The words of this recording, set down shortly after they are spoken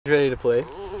Ready to play.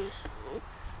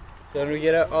 So when we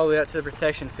get out, all the way out to the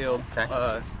protection field,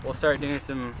 we'll start doing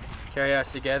some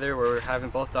carry-outs together where we're having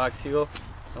both dogs heel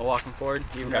and walking forward,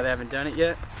 even though they haven't done it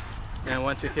yet. And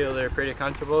once we feel they're pretty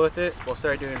comfortable with it, we'll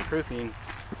start doing proofing.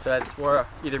 So that's where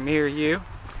either me or you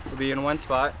will be in one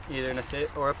spot, either in a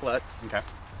sit or a plutz. Okay.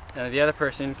 And the other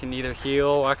person can either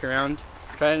heel, walk around,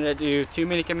 trying to do 2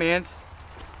 mini commands,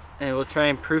 and we'll try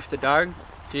and proof the dog.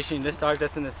 Teaching this dog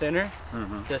that's in the center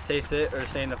to stay sit or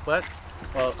stay in the plutz,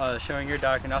 while showing your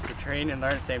dog can also train and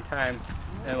learn at the same time,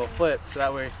 and we'll flip, so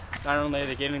that way not only are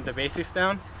they getting the basics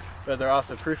down, but they're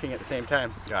also proofing at the same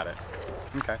time. Got it.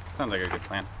 Okay, sounds like a good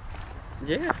plan.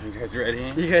 Yeah. You guys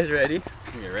ready? You guys ready?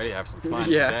 You're ready to have some fun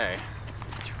Yeah. today.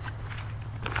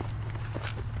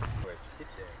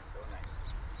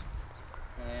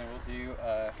 And we'll do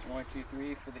 1, 2,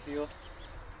 3 for the heel.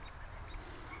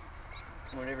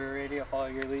 Whenever you're ready, I'll follow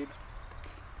your lead.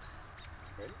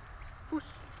 Ready? Push.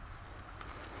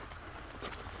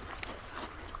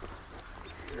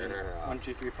 1,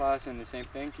 2, 3, pause, and the same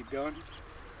thing. Keep going. And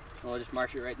we'll just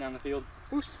march it right down the field.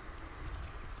 Push.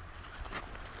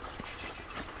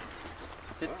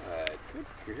 Sits.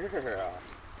 Good girl.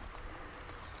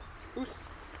 Push.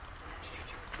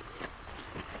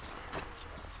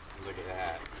 Look at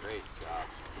that. Great job.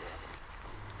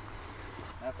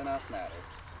 Nothing else matters.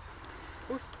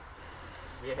 Push.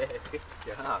 Yeah, good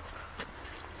job.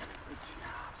 Good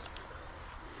job.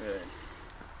 Good.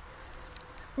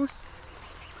 Push.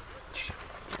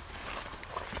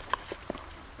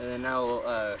 And then now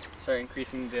we'll start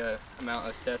increasing the amount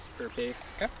of steps per pace.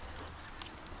 Okay.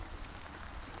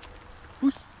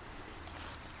 Push.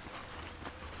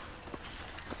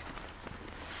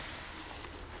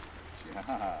 Good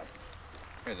job.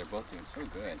 You guys are both doing so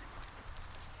good.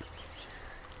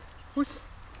 Push.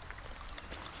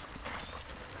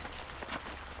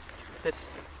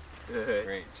 Sits. Good.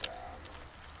 Great job.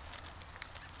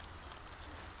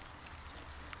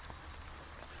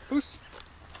 Push.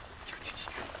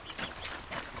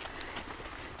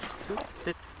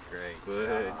 Sits. Great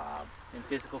Good. job. And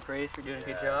physical praise for doing a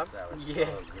good Yes, job. That was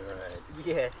Yes. so good.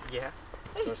 Yes. Yeah.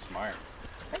 So smart.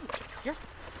 Hey. Yeah.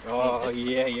 Oh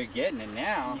yeah, you're getting it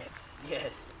now. Yes.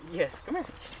 Yes. Yes. Come here.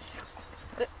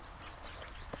 Sit.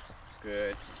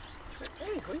 Good.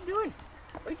 Hey, what are you doing?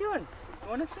 What are you doing? I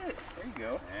want to sit. There you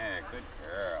go. Yeah, good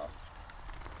girl.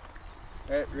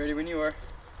 All right, ready when you are.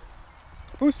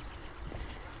 Push.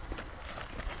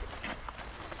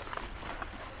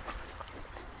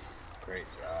 Great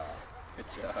job. Good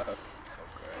job. So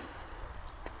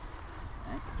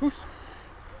good. Push.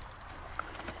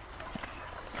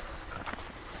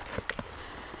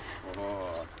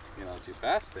 Oh, you're not too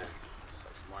fast there. So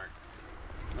smart.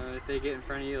 If they get in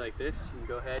front of you like this, you can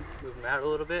go ahead, move them out a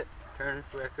little bit, turn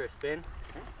for a spin,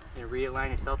 and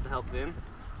realign yourself to help them.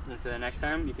 And for the next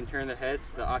time, you can turn their heads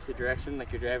the opposite direction,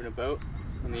 like you're driving a boat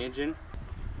on the engine.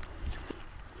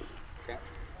 Okay.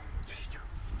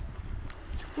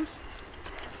 Push.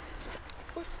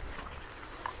 Push.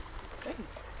 Hey.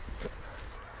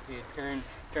 You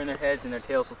turn their heads and their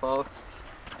tails will follow.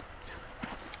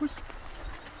 Push.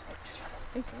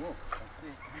 Hey. Ooh,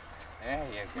 there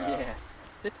you go. Yeah.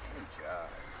 Sits. Good job.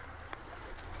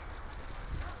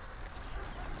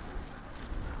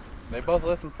 They both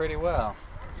listen pretty well.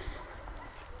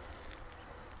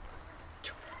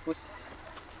 Push.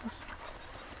 Push.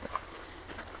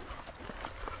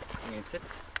 And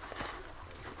sits.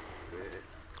 Good.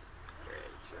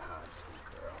 Great job, sweet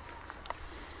girl.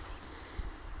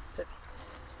 Sit.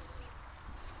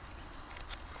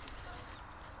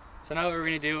 So now we're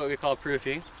going to do what we call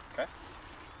proofing. Okay.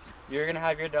 You're going to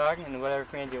have your dog in whatever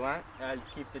command you want.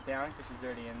 Keep it down because she's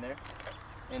already in there.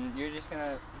 And you're just going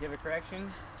to give a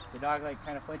correction. The dog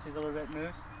kind of flinches a little bit,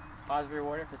 moves. Pause and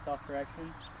reward it for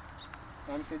self-correction.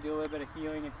 So I'm just going to do a little bit of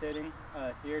healing and sitting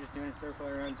here, just doing a circle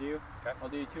around you. Okay. I'll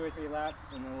do 2 or 3 laps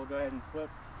and then we'll go ahead and flip.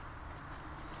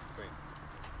 Sweet.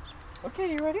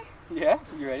 Okay, you ready? Yeah,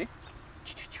 you ready?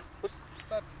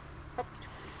 That's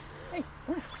Hey,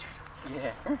 come here.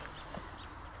 Yeah, come here.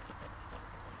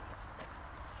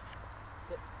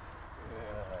 good.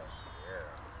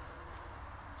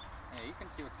 Yeah, you can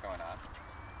see what's going on.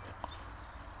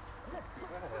 Yeah.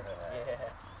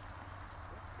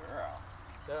 Good girl.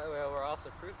 So well, we're also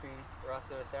proofing, we're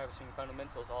also establishing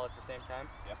fundamentals all at the same time.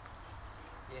 Yep.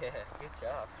 Yeah, good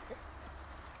job. Good.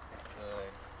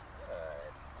 Good.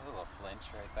 A little flinch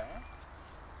right there.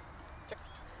 Check.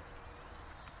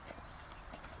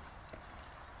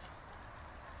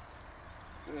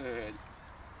 Good.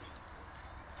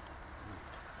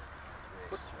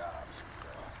 Good job.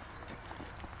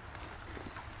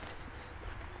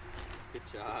 Good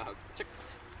job. Check.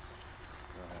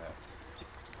 Go ahead.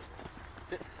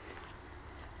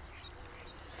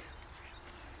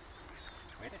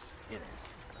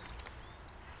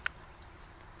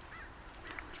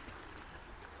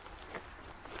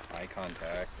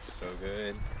 contact is so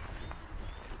good.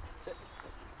 Sit.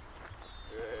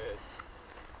 Good.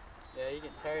 Yeah, you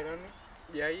getting tired on me?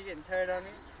 Yeah, you getting tired on me?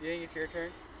 You think it's your turn?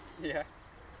 Yeah.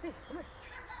 Hey, come here.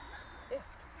 Yeah.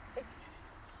 Hey.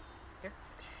 Here.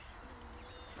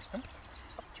 Come.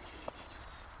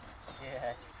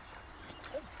 Yeah.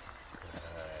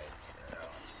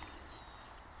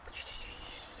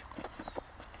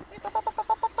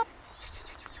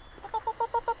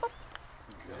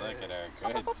 Look at her.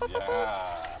 Good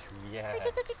job. Yeah.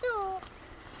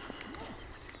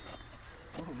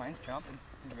 Oh, mine's chomping.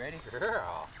 You ready?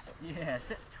 Girl. Yeah,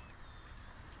 sit.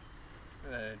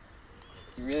 Good.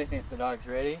 You really think the dog's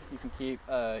ready? You can keep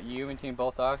you between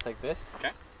both dogs like this.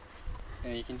 Okay.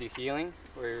 And you can do heeling,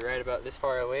 where you're right about this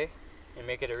far away, and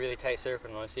make it a really tight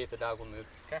circle and see if the dog will move.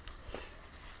 Okay.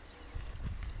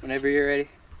 Whenever you're ready.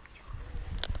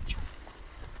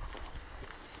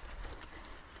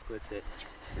 That's it.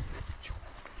 That's it.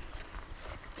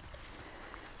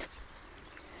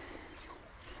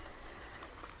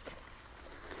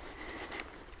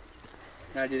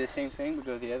 Now do the same thing, but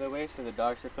go the other way so the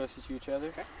dogs are closer to each other.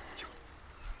 Okay.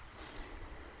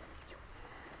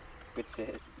 Good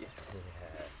sit. Yes.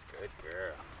 Yes, good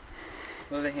girl.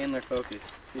 Let the handler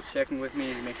focus. He's checking with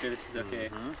me to make sure this is okay.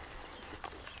 Mm-hmm.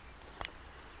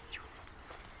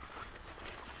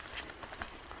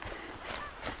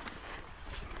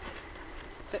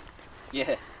 Sit.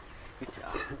 Yes. Good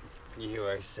job. You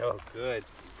are so good.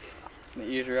 The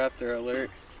ears are up, they're alert,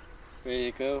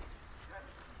 ready to go.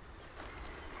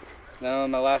 Now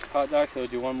on my last hot dog, so I'll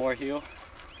do one more heel.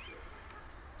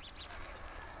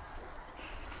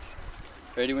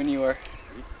 Ready when you are.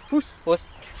 Puss. Puss.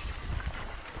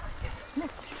 Yes. Come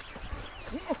here.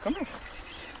 Yeah, come here.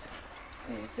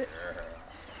 That's it.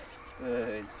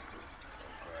 Good.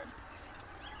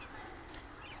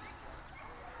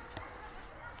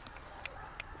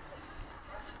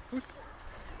 Puss.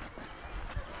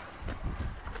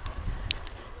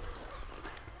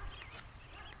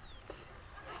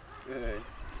 Good.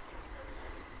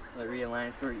 Let it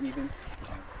realign for even.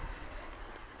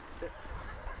 Sit.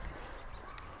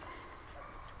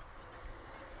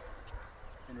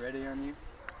 And ready on you.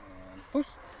 And push.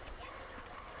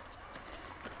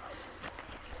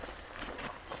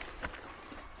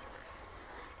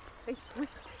 Hey, come here.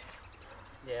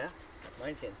 Yeah,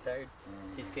 mine's getting tired.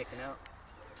 She's kicking out.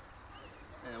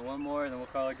 And then one more, and then we'll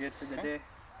call it good for the day.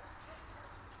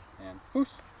 And push.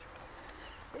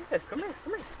 Yeah, come here,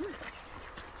 come here, come here.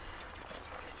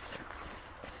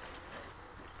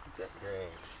 That's it.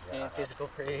 Great. And physical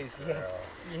praise, yes.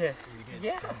 Girl. Yes. You did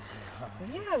Yeah. so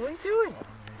good. Yeah, what are you doing?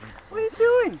 What are you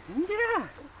doing? Yeah.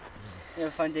 You have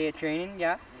a fun day of training,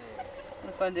 yeah?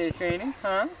 A fun day of training,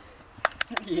 huh?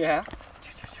 Yeah.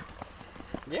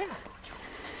 Yeah.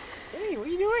 Hey, what are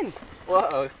you doing?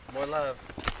 Whoa. More love.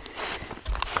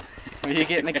 Will you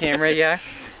get in the camera, yeah?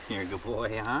 You're a good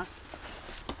boy, huh?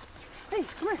 Hey,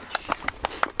 come here.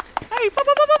 Hey, pop,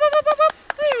 pop, pop, pop, pop, pop, pop.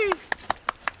 Hey.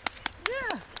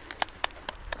 Yeah.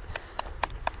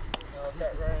 I'll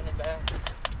start running it back.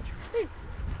 Hey,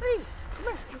 hey, come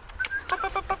here. Pop,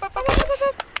 pop, pop, pop, pop, pop, pop,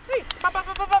 pop. Hey, pop, pop,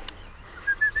 pop, pop, pop.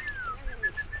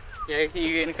 Yeah, you think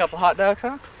you're getting a couple hot dogs,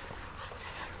 huh?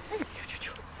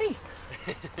 Hey.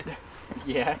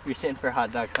 Yeah, you're sitting for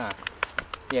hot dogs, huh?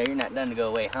 Yeah, you're not done to go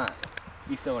away, huh?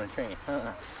 You still want to train,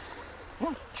 huh? Come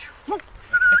on.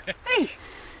 Hey,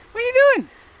 what are you doing?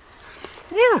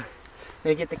 Yeah.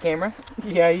 Gonna get the camera?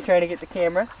 Yeah, you trying to get the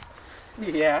camera?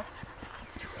 Yeah.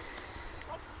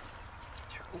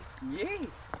 Yay. Hey,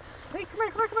 come here, come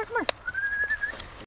here, come here, come here.